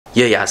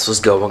Yeah, so let's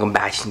go. Welcome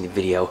back to the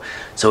video.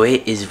 So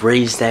it is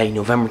race day,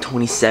 November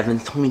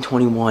 27th,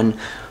 2021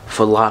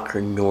 for Locker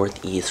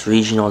Northeast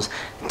Regionals.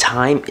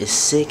 Time is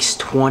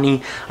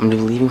 6:20. I'm gonna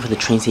be leaving for the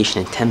train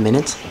station in 10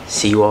 minutes.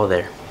 See you all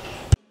there.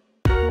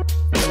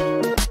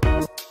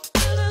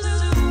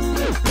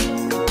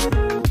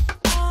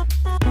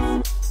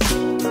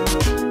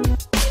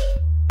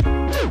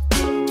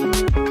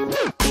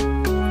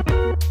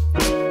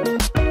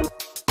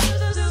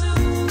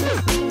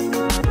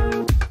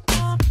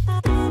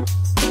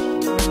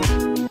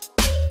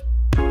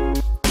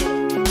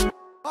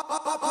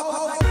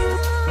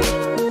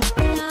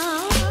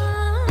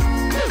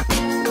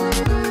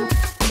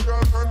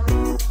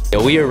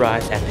 We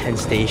arrived at Penn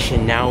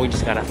Station. Now we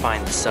just gotta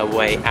find the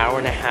subway.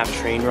 Hour-and-a-half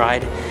train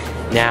ride.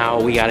 Now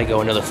we gotta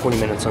go another 40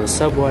 minutes on the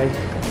subway.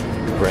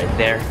 Right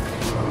there.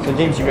 So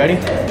James, you ready?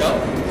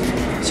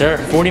 Go. Sir,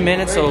 40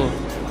 minutes, so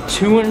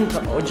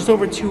just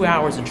over 2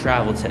 hours of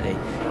travel today.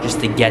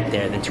 Just to get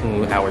there, then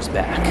 2 hours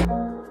back.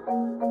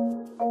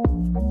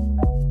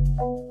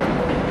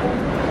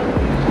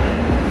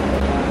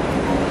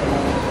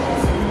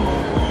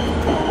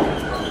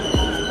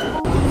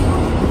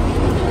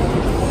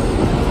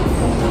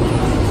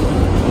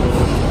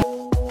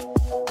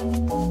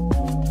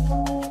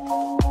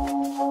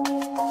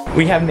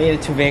 We have made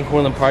it to Van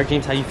Cortlandt Park.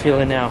 James, how you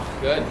feeling now?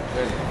 Good.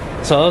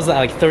 So that was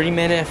like 40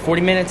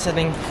 minutes, I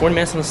think, 40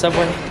 minutes on the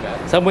subway.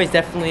 Subway's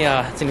definitely,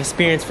 it's an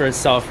experience for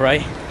itself,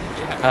 right?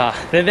 Yeah.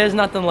 There's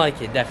nothing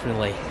like it,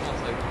 definitely.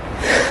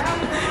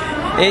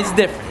 It's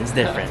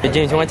different. But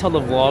James, you want to tell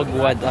the vlog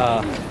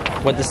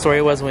what the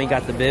story was when you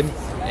got the bib?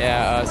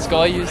 Yeah,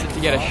 Scully used it to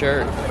get a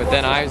shirt, but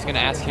then I was going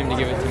to ask him to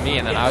give it to me,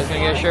 and then I was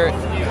going to get a shirt,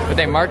 but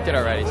they marked it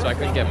already, so I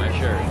couldn't get my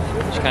shirt,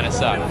 which kind of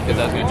sucked, because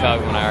I was going to tell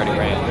him when I already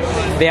ran.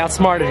 They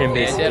outsmarted him,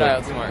 basically. They did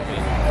outsmart me.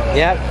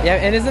 Yeah,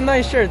 and it's a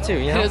nice shirt, too,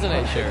 you know? It is a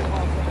nice shirt.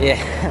 Yeah,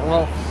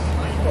 well,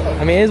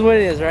 I mean, it is what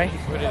it is, right?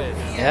 It's what it is.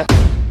 Yep.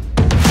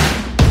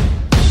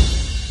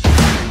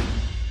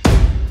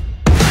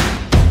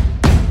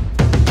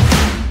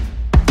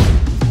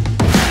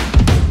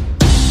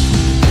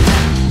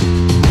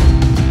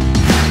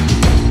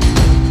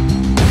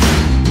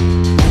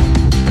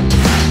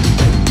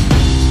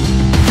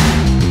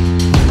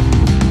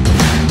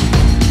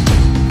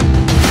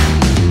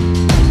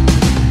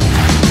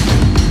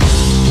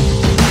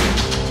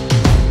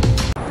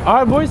 All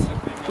right, boys,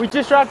 we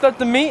just wrapped up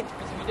the meet.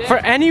 For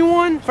any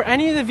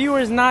of the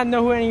viewers not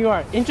know who any of you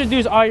are,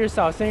 introduce all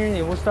yourselves. Say your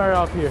name. We'll start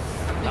off here.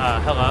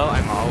 Hello,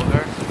 I'm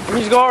Oliver. Let me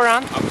just go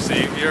around. I'm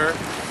Xavier.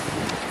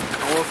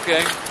 I'm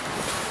Wolfgang.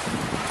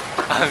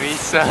 I'm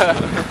Issa.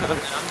 I'm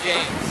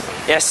James.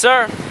 Yes,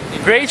 sir.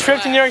 Great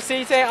trip to New York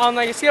City today. On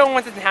like a scale of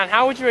 1 to 10,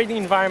 how would you rate the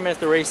environment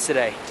of the race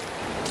today?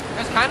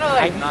 It's kind of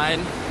like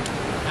 9.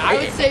 I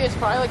would say it's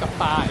probably like a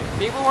 5.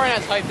 People weren't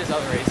as hyped as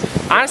other races.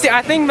 Honestly,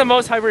 I think the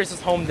most hype race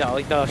was Homedale,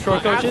 like the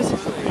short coaches.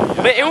 Absolutely.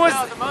 But it was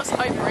the most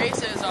hyped race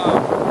is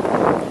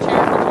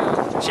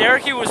Cherokee.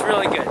 Cherokee was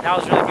really good. That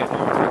was really good.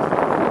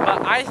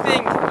 But I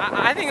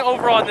think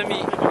overall the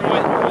meet it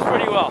was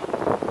pretty well.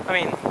 I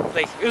mean,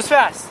 like it was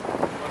fast,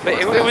 but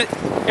it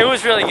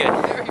was really good.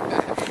 Very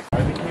fast.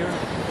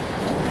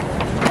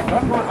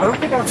 I don't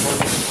think I'm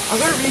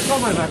gonna recall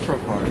my Metro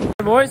card.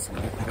 Boys,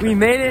 we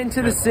made it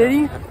into the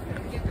city.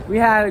 We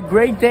had a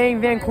great day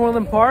in Van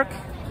Cortlandt Park.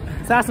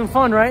 Let's have some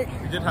fun, right?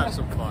 We did have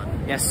some fun.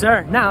 Yes,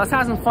 sir. Now, let's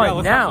have some fun. Yeah,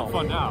 let's have some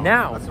fun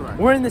now. That's right.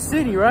 We're in the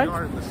city, right? We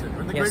are in the city.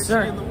 We're in the Yes, greatest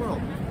sir. city in the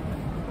world.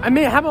 I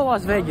mean, how about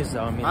Las Vegas,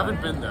 though? I mean, I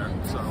haven't been there,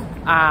 so.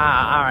 all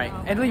right.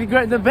 And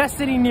the best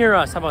city near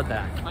us. How about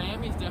that?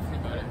 Miami's definitely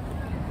better.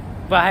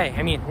 But hey,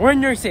 I mean, we're in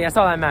New York City. That's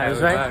all that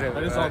matters, right? That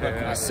is all that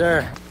matters. Yes,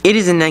 sir. It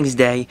is the next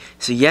day.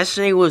 So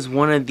yesterday was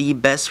one of the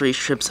best race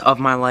trips of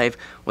my life,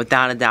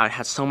 without a doubt. I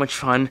had so much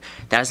fun.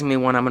 That's gonna be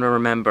one I'm gonna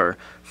remember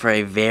for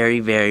a very,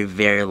 very,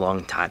 very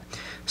long time.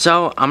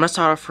 So I'm gonna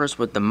start off first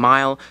with the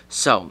mile.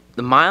 So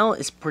the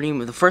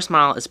first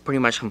mile is pretty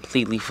much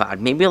completely flat.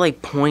 Maybe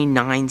like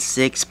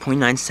 0.96,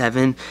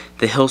 0.97.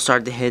 The hill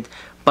started to hit.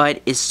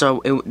 But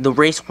the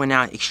race went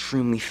out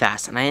extremely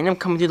fast, and I ended up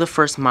coming through the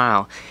first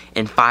mile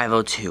in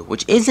 5:02,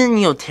 which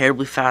isn't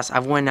terribly fast.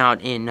 I've went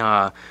out in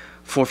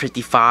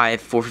 4:55,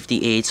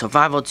 4:58, so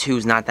 5:02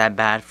 is not that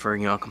bad for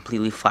a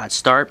completely flat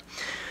start.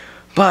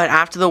 But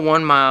after the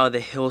 1 mile, the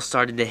hill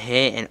started to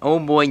hit, and oh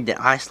boy, did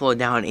I slow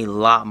down a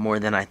lot more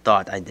than I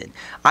thought I did.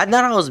 I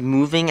thought I was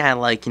moving at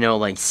like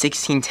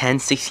 16:10,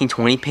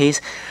 16:20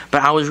 pace,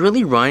 but I was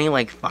really running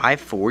like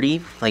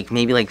 5:40, like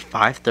maybe like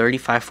 5:30,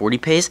 5:40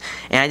 pace,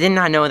 and I did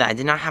not know that. I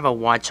did not have a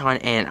watch on,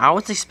 and I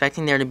was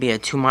expecting there to be a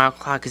 2 mile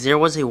clock, because there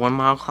was a 1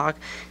 mile clock.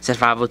 It said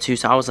 5:02,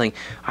 so I was like,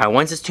 all right,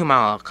 when's this 2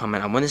 mile coming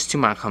up? When's this 2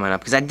 mile coming up?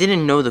 Because I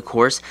didn't know the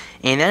course,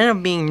 and it ended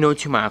up being no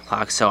 2 mile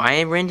clock, so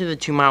I ran to the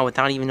 2 mile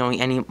without even knowing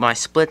any of my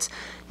splits,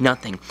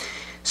 nothing.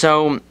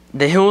 So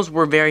the hills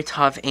were very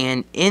tough,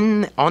 and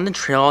on the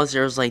trails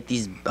there's like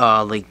these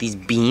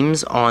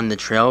beams on the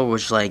trail,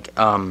 which it's like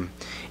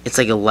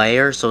a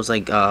layer, so it's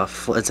like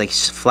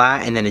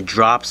flat, and then it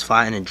drops,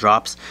 flat, and it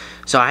drops.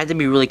 So I had to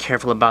be really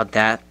careful about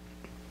that.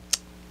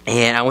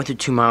 and I went through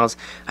 2 miles.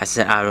 I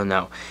said, I don't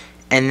know.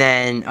 And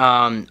then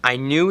I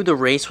knew the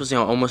race was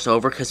almost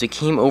over because we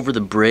came over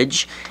the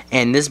bridge,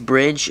 and this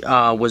bridge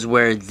was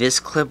where this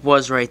clip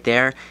was right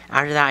there.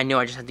 After that, I knew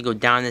I just had to go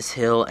down this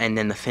hill, and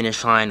then the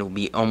finish line will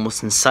be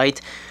almost in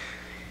sight.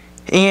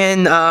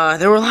 And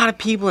there were a lot of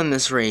people in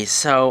this race,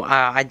 so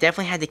I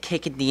definitely had to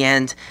kick at the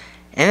end.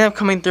 I ended up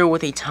coming through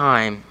with a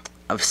time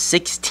of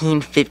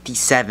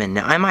 16:57.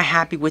 Now, am I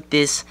happy with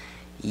this?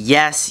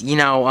 Yes,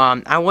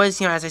 I was,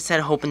 as I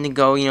said, hoping to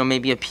go,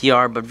 maybe a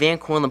PR, but Van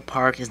Cortlandt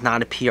Park is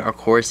not a PR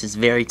course. It's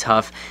very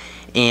tough,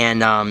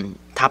 and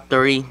top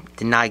 30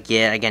 did not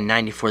get. Again,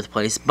 94th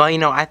place. But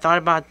I thought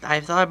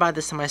about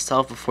this to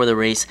myself before the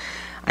race.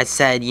 I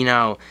said,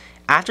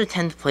 after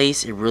 10th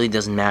place, it really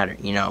doesn't matter.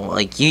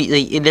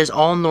 There's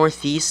all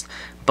Northeast.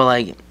 But,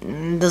 like,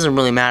 it doesn't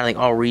really matter, like,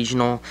 all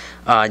regional.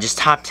 Just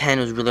top 10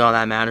 was really all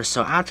that matters.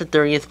 So, after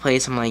 30th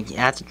place, I'm like,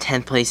 after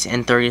 10th place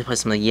and 30th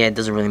place, I'm like, yeah, it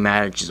doesn't really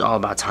matter. It's just all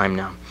about time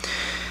now.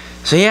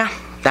 So, yeah,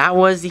 that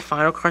was the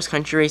final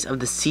cross-country race of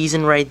the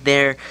season right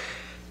there.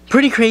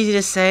 Pretty crazy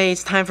to say.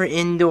 It's time for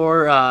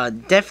indoor.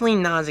 Definitely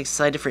not as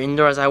excited for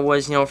indoor as I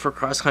was, for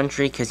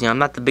cross-country. Because, I'm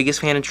not the biggest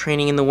fan of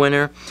training in the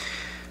winter.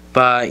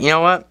 But, you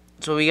know what?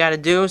 That's what we got to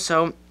do.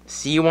 So,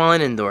 see you all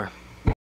in indoor.